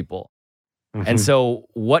young people. Mm-hmm. And so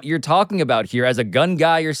what you're talking about here as a gun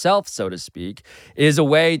guy yourself, so to speak, is a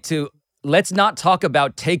way to, let's not talk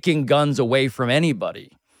about taking guns away from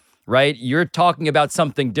anybody, right? You're talking about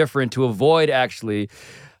something different to avoid actually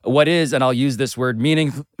what is, and I'll use this word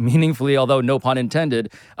meaningfully, although no pun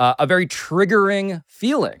intended, a very triggering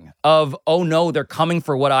feeling of, oh no, they're coming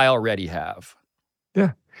for what I already have.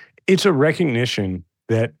 Yeah. It's a recognition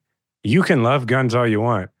that you can love guns all you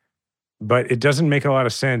want, but it doesn't make a lot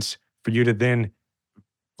of sense for you to then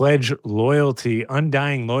pledge loyalty,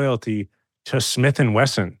 undying loyalty to Smith &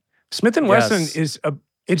 Wesson. Smith & Wesson is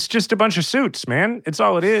it's just a bunch of suits, man. It's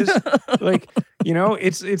all it is.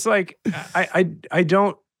 It's like, I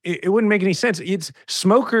don't, it wouldn't make any sense. It's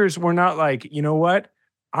smokers were not like, you know what?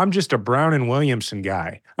 I'm just a Brown and Williamson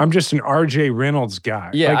guy. I'm just an RJ Reynolds guy.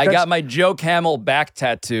 Yeah, I got my Joe Camel back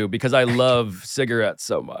tattoo because I love cigarettes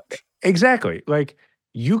so much. Exactly. Like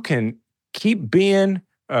you can keep being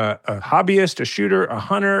a hobbyist, a shooter, a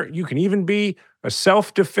hunter. You can even be a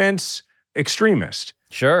self-defense extremist.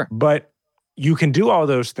 Sure. But you can do all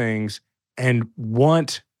those things and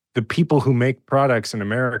want the people who make products in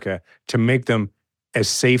America to make them as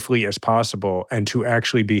safely as possible and to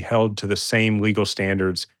actually be held to the same legal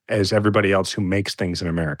standards as everybody else who makes things in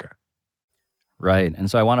America. Right. And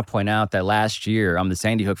so I want to point out that last year, the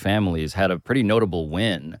Sandy Hook families had a pretty notable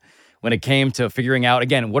win when it came to figuring out,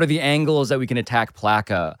 again, what are the angles that we can attack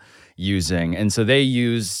PLACA using? And so they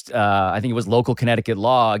used, I think it was local Connecticut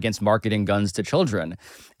law against marketing guns to children.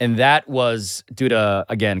 And that was due to,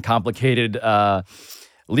 again, complicated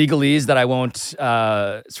legalese that I won't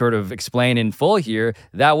sort of explain in full here.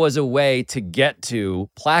 That was a way to get to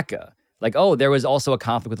PLACA. Like, oh, there was also a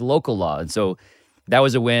conflict with the local law. And so that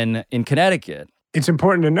was a win in Connecticut. It's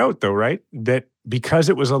important to note, though, right, that because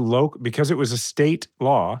it was a state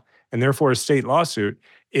law and therefore a state lawsuit,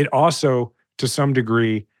 it also, to some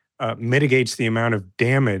degree, mitigates the amount of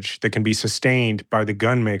damage that can be sustained by the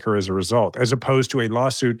gun maker as a result, as opposed to a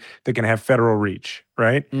lawsuit that can have federal reach,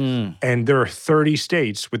 right? And there are 30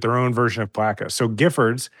 states with their own version of PLACA. So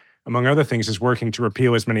Giffords, among other things, is working to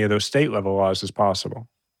repeal as many of those state-level laws as possible.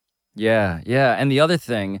 Yeah. And the other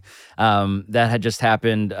thing that had just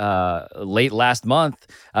happened late last month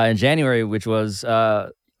in January, which was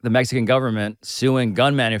the Mexican government suing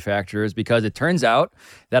gun manufacturers because it turns out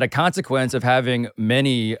that a consequence of having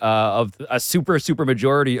many of a super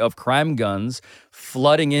majority of crime guns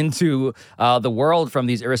flooding into the world from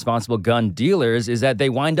these irresponsible gun dealers is that they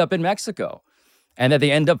wind up in Mexico. And that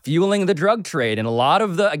they end up fueling the drug trade. And a lot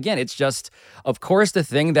of again, it's just, of course, the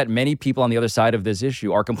thing that many people on the other side of this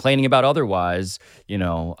issue are complaining about otherwise,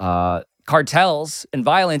 cartels and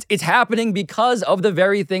violence. It's happening because of the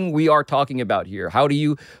very thing we are talking about here. How do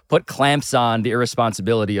you put clamps on the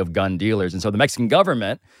irresponsibility of gun dealers? And so the Mexican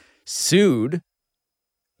government sued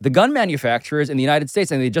the gun manufacturers in the United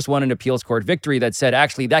States, and they just won an appeals court victory that said,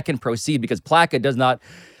 actually, that can proceed because PLACA does not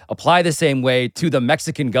apply the same way to the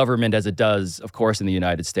Mexican government as it does, of course, in the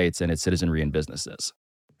United States and its citizenry and businesses.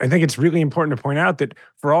 I think it's really important to point out that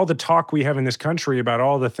for all the talk we have in this country about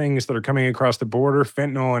all the things that are coming across the border,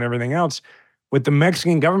 fentanyl and everything else, what the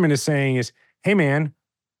Mexican government is saying is, hey, man,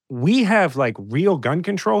 we have like real gun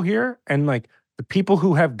control here. And like the people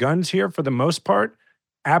who have guns here, for the most part,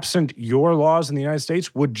 absent your laws in the United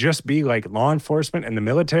States, would just be like law enforcement and the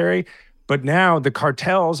military. But now the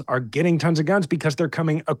cartels are getting tons of guns because they're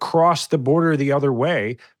coming across the border the other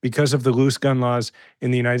way because of the loose gun laws in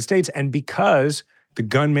the United States. And because the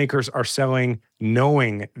gun makers are selling,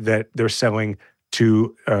 knowing that they're selling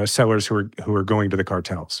to sellers who are going to the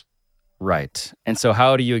cartels. Right. And so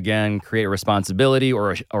how do you, again, create a responsibility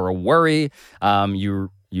or a worry?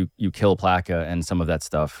 You kill Plaka, and some of that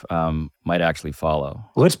stuff might actually follow.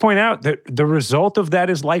 Let's point out that the result of that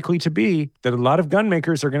is likely to be that a lot of gun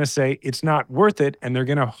makers are going to say it's not worth it, and they're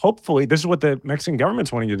going to hopefully, this is what the Mexican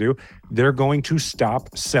government's wanting to do, they're going to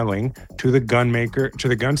stop selling to the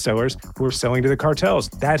gun sellers who are selling to the cartels.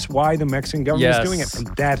 That's why the Mexican government is doing it, and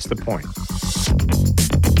that's the point.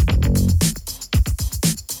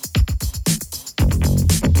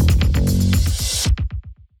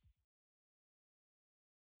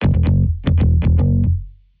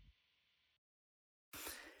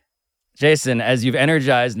 Jason, as you've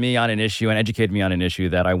energized me on an issue and educated me on an issue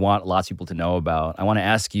that I want lots of people to know about, I want to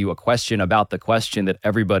ask you a question about the question that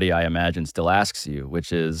everybody, I imagine, still asks you,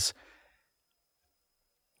 which is,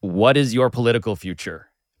 what is your political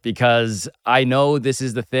future? Because I know this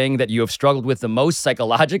is the thing that you have struggled with the most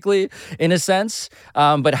psychologically, in a sense.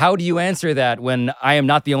 But how do you answer that when I am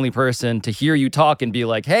not the only person to hear you talk and be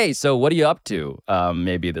like, hey, so what are you up to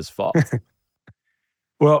maybe this fall?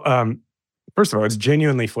 Well, first of all, it's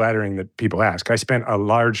genuinely flattering that people ask. I spent a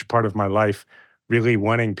large part of my life really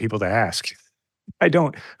wanting people to ask.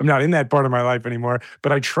 I'm not in that part of my life anymore,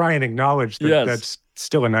 but I try and acknowledge that that's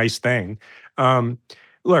still a nice thing.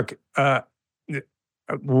 Look, the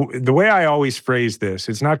way I always phrase this,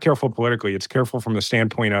 it's not careful politically, it's careful from the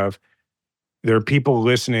standpoint of there are people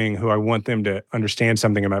listening who I want them to understand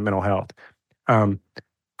something about mental health. I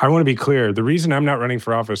want to be clear. The reason I'm not running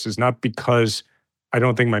for office is not because I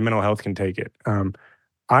don't think my mental health can take it.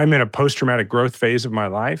 I'm in a post-traumatic growth phase of my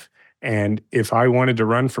life, and if I wanted to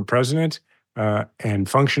run for president and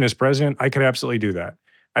function as president, I could absolutely do that.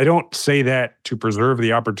 I don't say that to preserve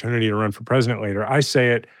the opportunity to run for president later. I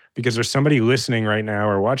say it because there's somebody listening right now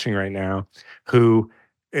or watching right now who,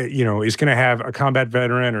 is going to have a combat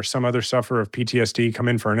veteran or some other sufferer of PTSD come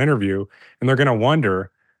in for an interview, and they're going to wonder,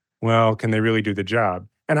 well, can they really do the job?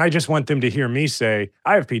 And I just want them to hear me say,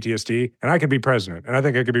 I have PTSD and I could be president. And I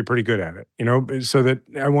think I could be pretty good at it, so that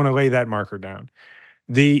I want to lay that marker down.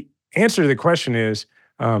 The answer to the question is,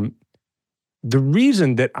 the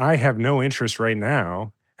reason that I have no interest right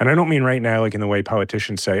now, and I don't mean right now like in the way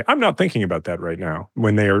politicians say, I'm not thinking about that right now,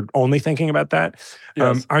 when they are only thinking about that.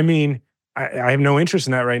 Yes. I mean, I have no interest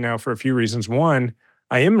in that right now for a few reasons. One,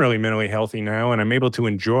 I am really mentally healthy now, and I'm able to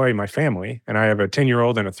enjoy my family. And I have a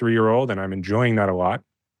 10-year-old and a 3-year-old, and I'm enjoying that a lot.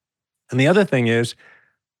 And the other thing is,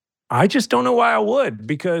 I just don't know why I would,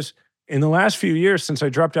 because in the last few years since I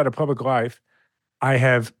dropped out of public life, I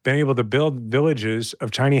have been able to build villages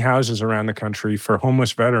of tiny houses around the country for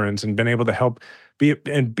homeless veterans and been able to help be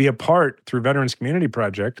a part through Veterans Community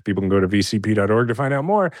Project. People can go to vcp.org to find out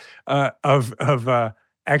more of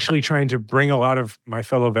actually trying to bring a lot of my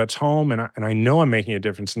fellow vets home. And I know I'm making a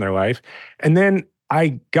difference in their life. And then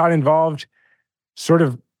I got involved sort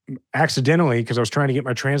of accidentally, because I was trying to get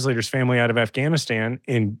my translator's family out of Afghanistan,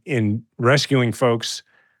 in rescuing folks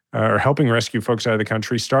or helping rescue folks out of the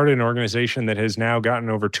country, started an organization that has now gotten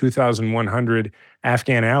over 2,100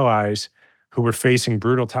 Afghan allies who were facing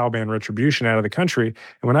brutal Taliban retribution out of the country.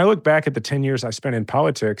 And when I look back at the 10 years I spent in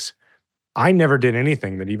politics, I never did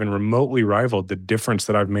anything that even remotely rivaled the difference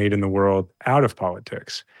that I've made in the world out of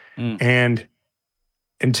politics. And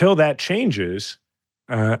until that changes,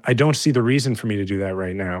 I don't see the reason for me to do that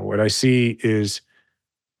right now. What I see is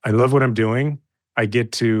I love what I'm doing. I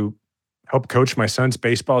get to help coach my son's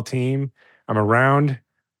baseball team. I'm around,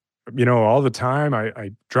 all the time.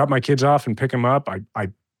 I drop my kids off and pick them up.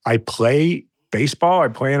 I play baseball. I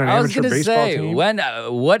play in an amateur baseball team.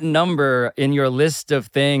 What number in your list of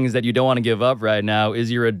things that you don't want to give up right now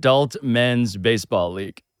is your adult men's baseball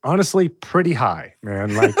league? Honestly, pretty high,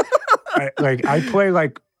 man. I play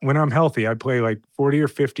when I'm healthy, I play 40 or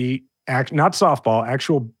 50, not softball,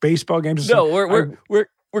 actual baseball games. No,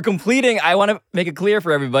 we're completing, I want to make it clear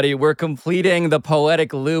for everybody, we're completing the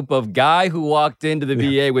poetic loop of guy who walked into the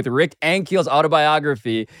VA with Rick Ankiel's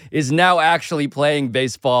autobiography is now actually playing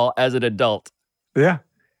baseball as an adult. Yeah.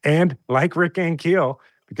 And like Rick Ankiel,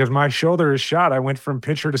 because my shoulder is shot. I went from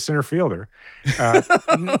pitcher to center fielder.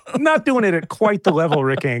 Not doing it at quite the level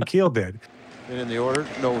Rick Ankiel did. And in the order,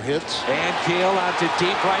 no hits. Ankiel out to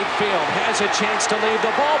deep right field. Has a chance to leave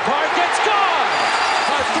the ballpark. It's gone!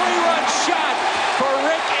 A 3-run shot for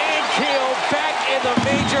Rick Ankiel back in the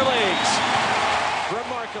major leagues.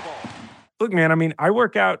 Remarkable. Look, man, I mean, I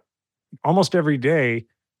work out almost every day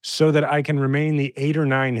so that I can remain the 8 or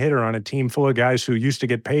 9 hitter on a team full of guys who used to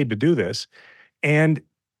get paid to do this. And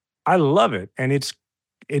I love it. And it's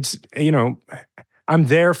you know, I'm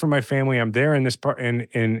there for my family. I'm there in this part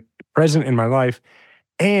in present in my life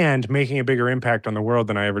and making a bigger impact on the world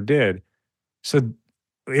than I ever did. So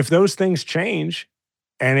if those things change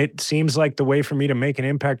and it seems like the way for me to make an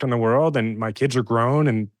impact on the world and my kids are grown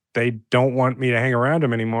and they don't want me to hang around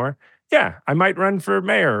them anymore, yeah, I might run for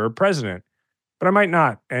mayor or president, but I might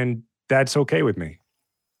not. And that's okay with me.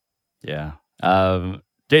 Yeah.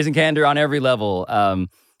 Jason Kander on every level.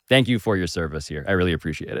 Thank you for your service here. I really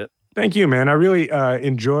appreciate it. Thank you, man. I really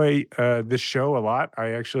enjoy this show a lot.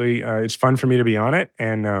 I actually, it's fun for me to be on it.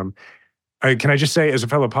 And can I just say, as a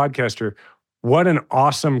fellow podcaster, what an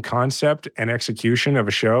awesome concept and execution of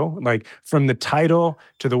a show. Like from the title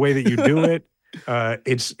to the way that you do it,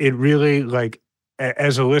 it really like,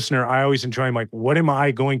 as a listener, I always enjoy, I'm like, what am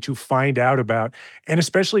I going to find out about? And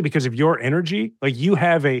especially because of your energy, like you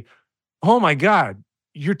have oh my God,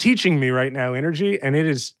 you're teaching me right now energy. And it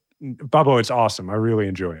is, Pablo, it's awesome. I really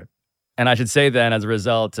enjoy it. And I should say then, as a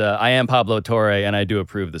result, I am Pablo Torre, and I do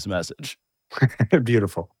approve this message.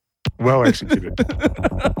 Beautiful. Well executed.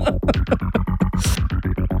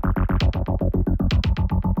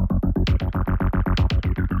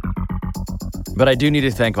 But I do need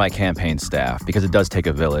to thank my campaign staff, because it does take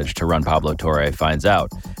a village to run Pablo Torre Finds Out.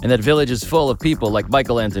 And that village is full of people like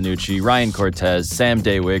Michael Antonucci, Ryan Cortez, Sam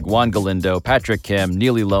Daywig, Juan Galindo, Patrick Kim,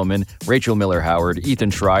 Neely Lohman, Rachel Miller-Howard, Ethan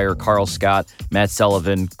Schreier, Carl Scott, Matt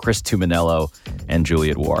Sullivan, Chris Tuminello, and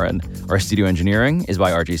Juliet Warren. Our studio engineering is by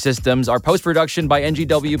RG Systems. Our post-production by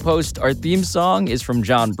NGW Post. Our theme song is from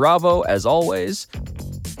John Bravo, as always.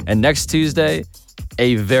 And next Tuesday,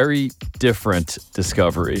 a very different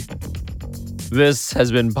discovery. This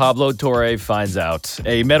has been Pablo Torre Finds Out,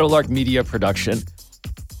 a Meadowlark Media production.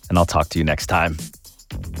 And I'll talk to you next time.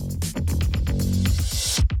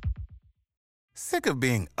 Sick of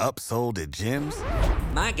being upsold at gyms?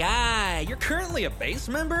 My guy, you're currently a base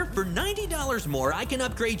member? For $90 more, I can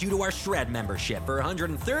upgrade you to our Shred membership. For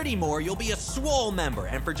 $130 more, you'll be a Swole member.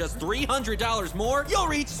 And for just $300 more, you'll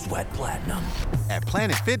reach Sweat Platinum. At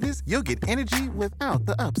Planet Fitness, you'll get energy without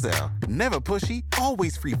the upsell. Never pushy,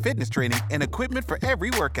 always free fitness training and equipment for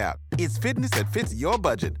every workout. It's fitness that fits your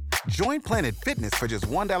budget. Join Planet Fitness for just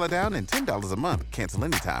 $1 down and $10 a month. Cancel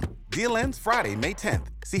anytime. Deal ends Friday, May 10th.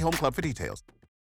 See Home Club for details.